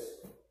is.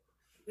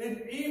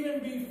 And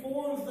even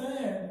before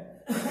then,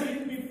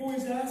 even before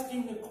he's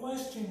asking the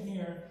question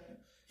here,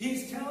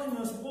 he's telling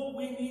us what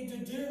we need to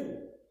do.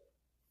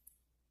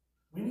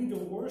 We need to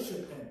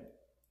worship him.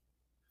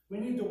 We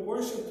need to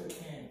worship the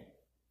King.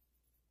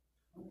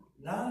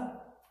 Not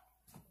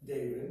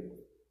David,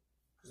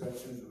 because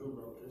that's who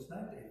wrote this,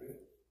 not David,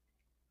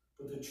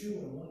 but the true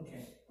and one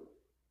King.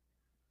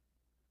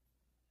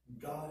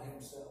 God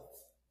himself.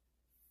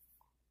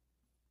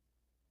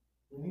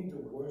 We need to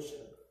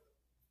worship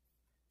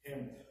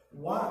him.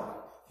 Why?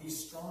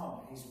 He's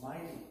strong. He's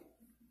mighty.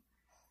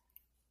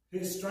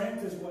 His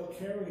strength is what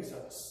carries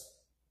us.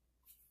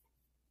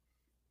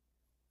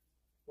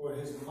 Or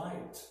his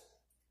might.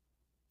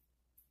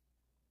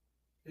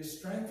 His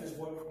strength is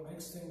what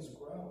makes things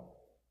grow.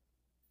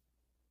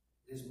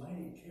 His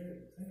mighty carry.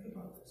 Think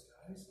about this,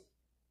 guys.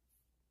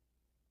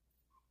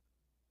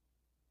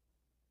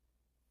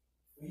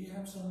 We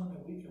have someone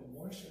that we can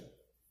worship,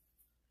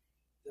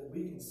 that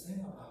we can sing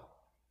about.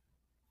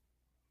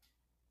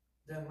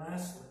 Then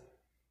lastly,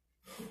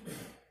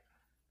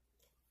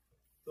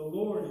 the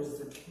Lord is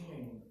the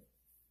King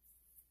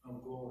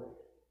of glory.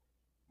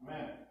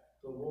 Amen.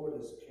 The Lord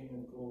is the King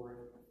of glory.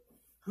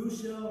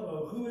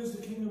 Who is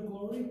the King of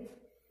glory?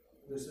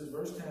 This is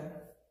verse 10.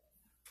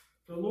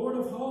 The Lord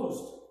of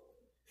hosts.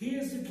 He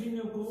is the King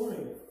of glory.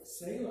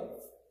 Selah.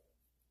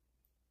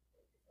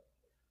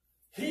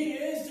 He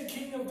is the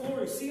King of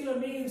glory. Selah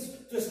means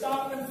to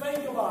stop and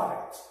think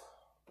about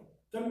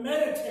it. To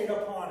meditate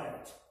upon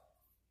it.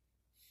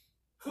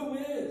 Who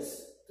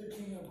is the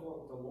King of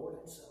glory? The Lord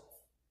himself.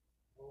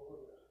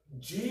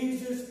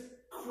 Jesus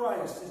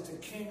Christ is the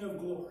King of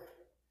glory.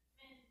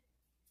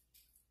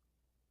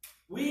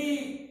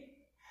 We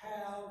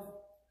have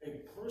a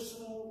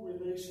personal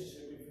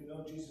relationship, if you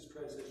know Jesus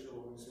Christ as your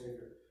Lord and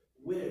Savior,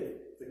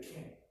 with the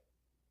King.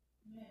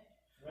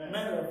 Amen.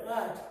 Matter of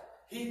fact,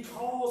 he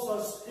calls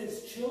us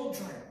his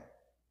children.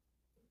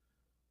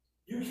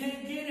 You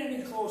can't get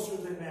any closer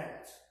than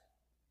that.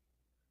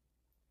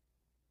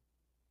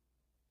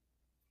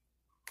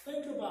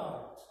 Think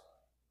about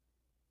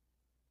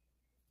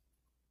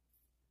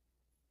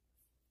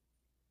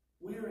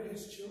it. We are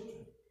his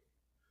children.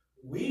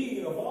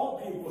 We, of all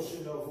people,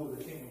 should know who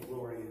the King of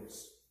glory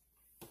is.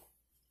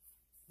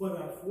 But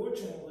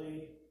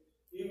unfortunately,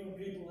 even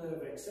people that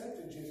have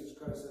accepted Jesus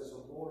Christ as a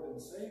Lord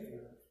and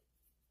Savior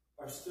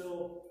are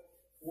still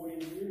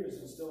 40 years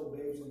and still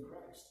babes in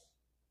Christ.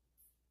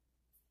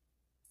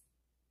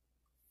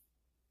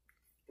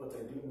 But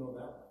they do know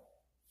that one.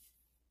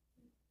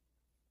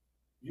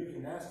 You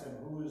can ask them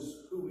who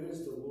is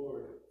the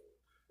Lord,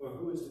 or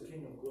who is the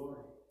King of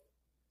glory,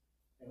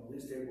 and at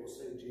least they will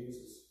say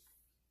Jesus.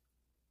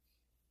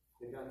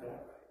 They got that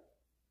right.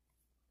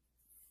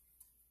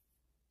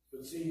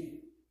 But see,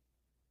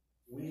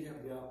 we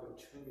have the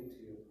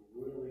opportunity of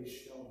really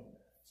showing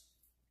that.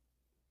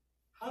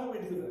 How do we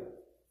do that?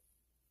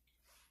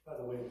 By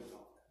the way we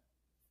talk.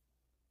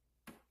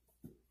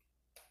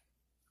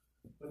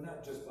 But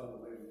not just by the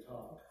way we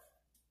talk,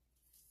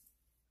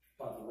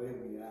 by the way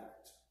we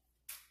act.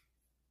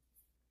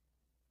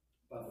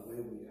 By the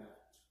way we act.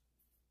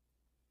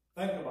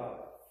 Think about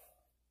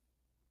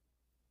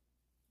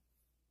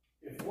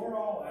it. If we're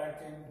all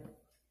acting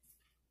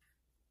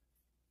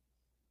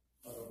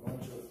like a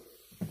bunch of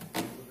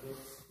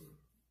hypocrites,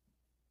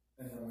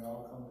 and then we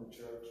all come to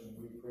church and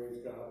we praise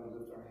God, we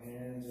lift our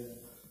hands and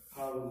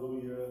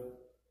hallelujah,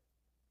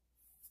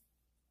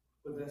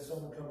 but then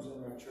someone comes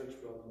in our church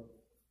building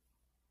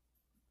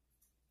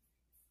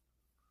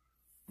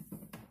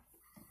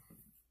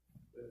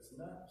that's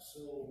not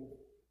so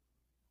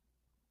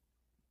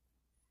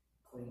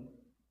clean,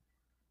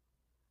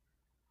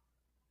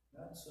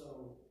 not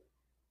so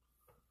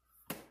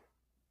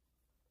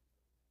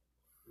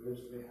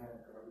lives behind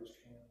a garbage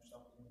can or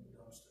something in the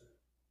dumpster.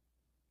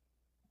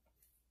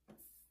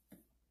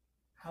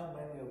 How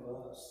many of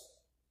us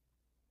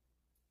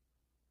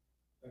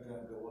are going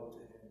to go up to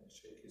him and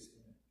shake his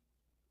hand?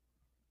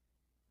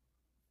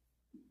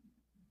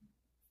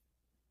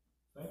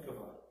 Think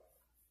about it.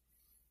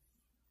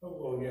 Oh,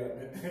 well, yeah,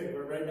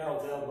 right now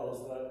it's elbows,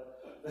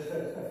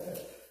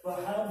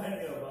 but how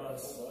many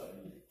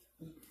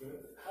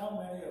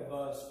of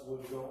us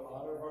would go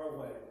out of our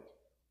way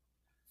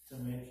to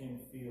make him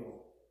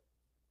feel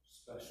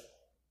special?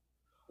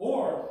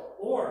 Or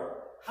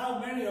how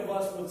many of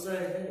us would say,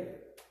 hey,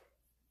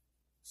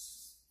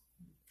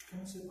 come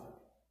and sit by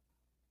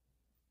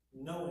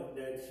me, knowing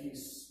that he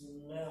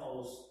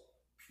smells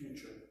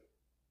putrid?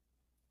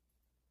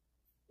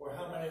 Or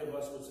how many of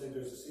us would say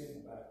there's a seat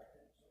in the back?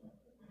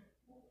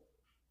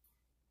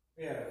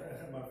 Yeah,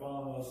 my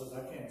father-in-law says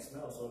I can't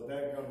smell, so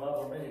that ain't gonna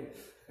bother me.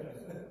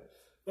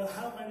 But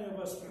how many of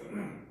us?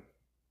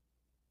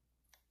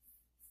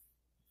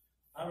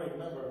 I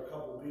remember a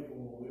couple of people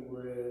when we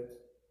were at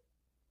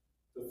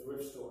the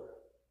thrift store,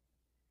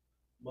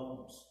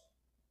 mums,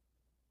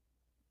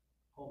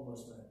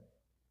 homeless men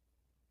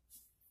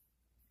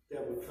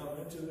that would come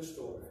into the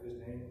store. His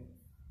name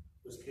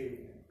was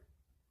Caveman,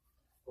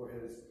 or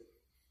his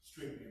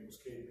street name was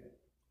Caveman.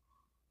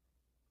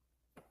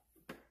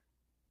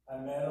 I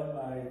met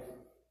him,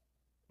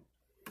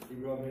 he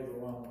rubbed me the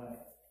wrong way.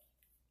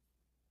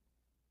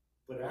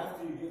 But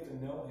after you get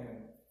to know him,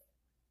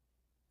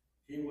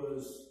 he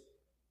was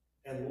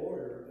a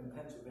lawyer in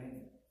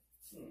Pennsylvania.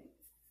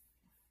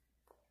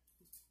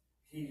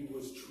 He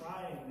was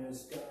trying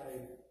this guy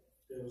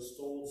that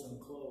stole some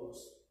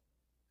clothes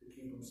to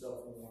keep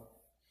himself warm.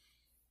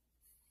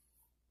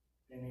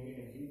 And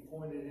he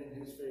pointed in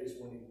his face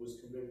when he was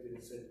convicted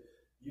and said,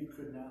 "You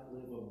could not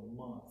live a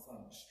month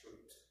on the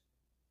street."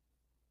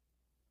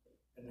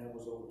 And that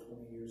was over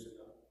 20 years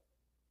ago.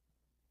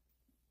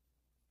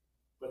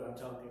 But I'm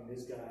talking,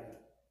 this guy,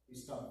 he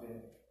stunk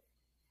in.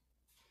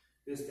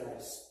 This guy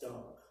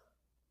stunk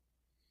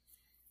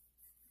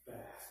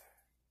bad.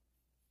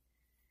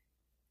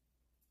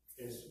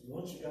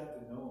 Once you got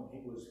to know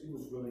him, he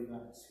was really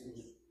nice. He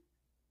was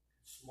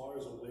smart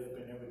as a whip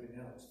and everything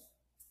else.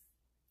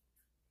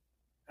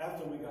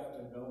 After we got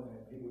to know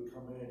him, he would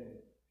come in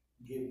and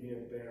give me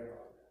a bear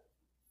hug.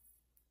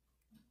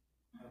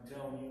 I'm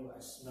telling you, I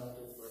smelled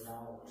it for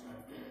hours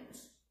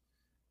afterwards.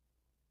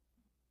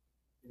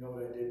 You know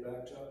what I did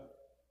back, Chuck?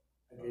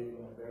 I gave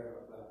him a bear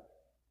hug back.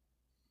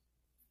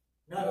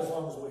 Not as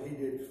long as what he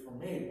did for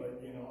me,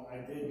 but I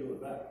did do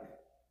it back.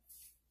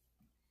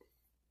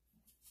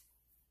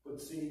 But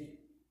see,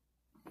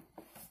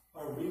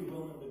 are we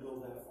willing to go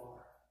that far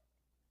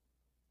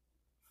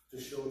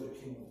to show the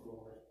King of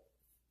Glory?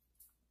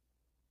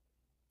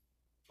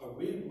 Are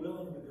we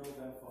willing to go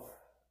that far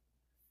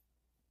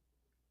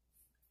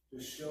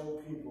to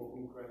show people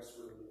who Christ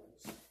really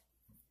is?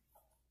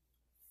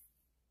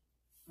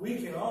 We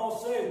can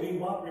all say we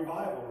want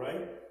revival,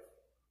 right?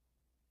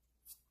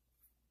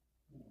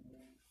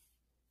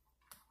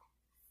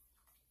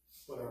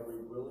 But are we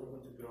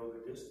willing to go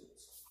the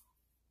distance?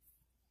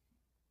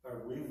 Are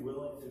we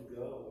willing to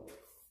go?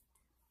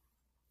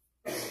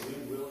 Are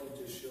we willing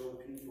to show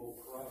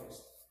people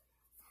Christ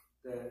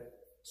that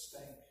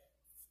stink?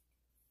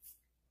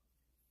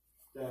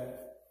 That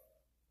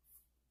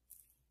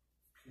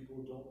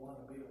people don't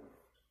want to be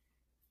around?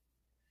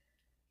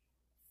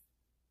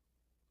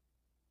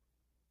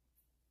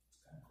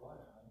 It's kind of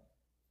quiet, huh?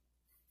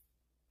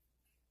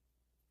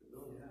 It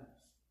really has.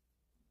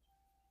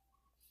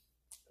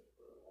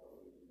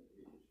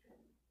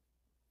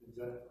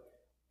 Exactly.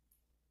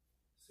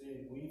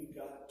 See, we've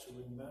got to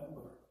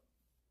remember,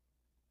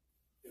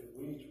 if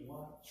we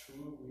want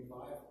true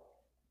revival,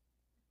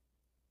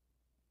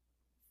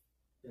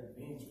 that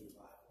means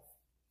revival.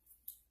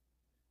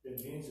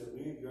 It means that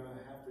we're going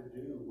to have to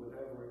do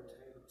whatever it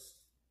takes.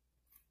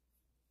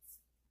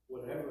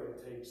 Whatever it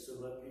takes to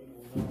let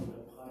people know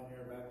that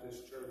Pioneer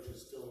Baptist Church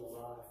is still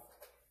alive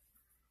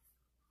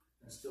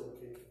and still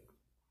kicking.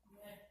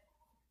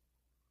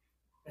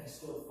 And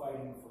still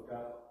fighting for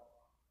God.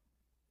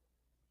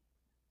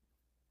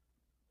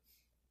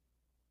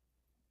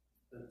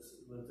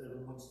 Let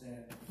everyone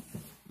stand.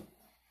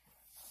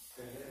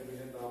 Every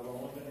head bowed. We're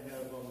only going to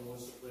have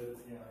Melissa play the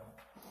piano.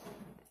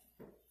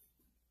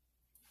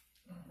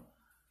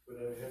 With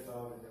every head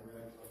bowed and every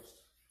eye closed.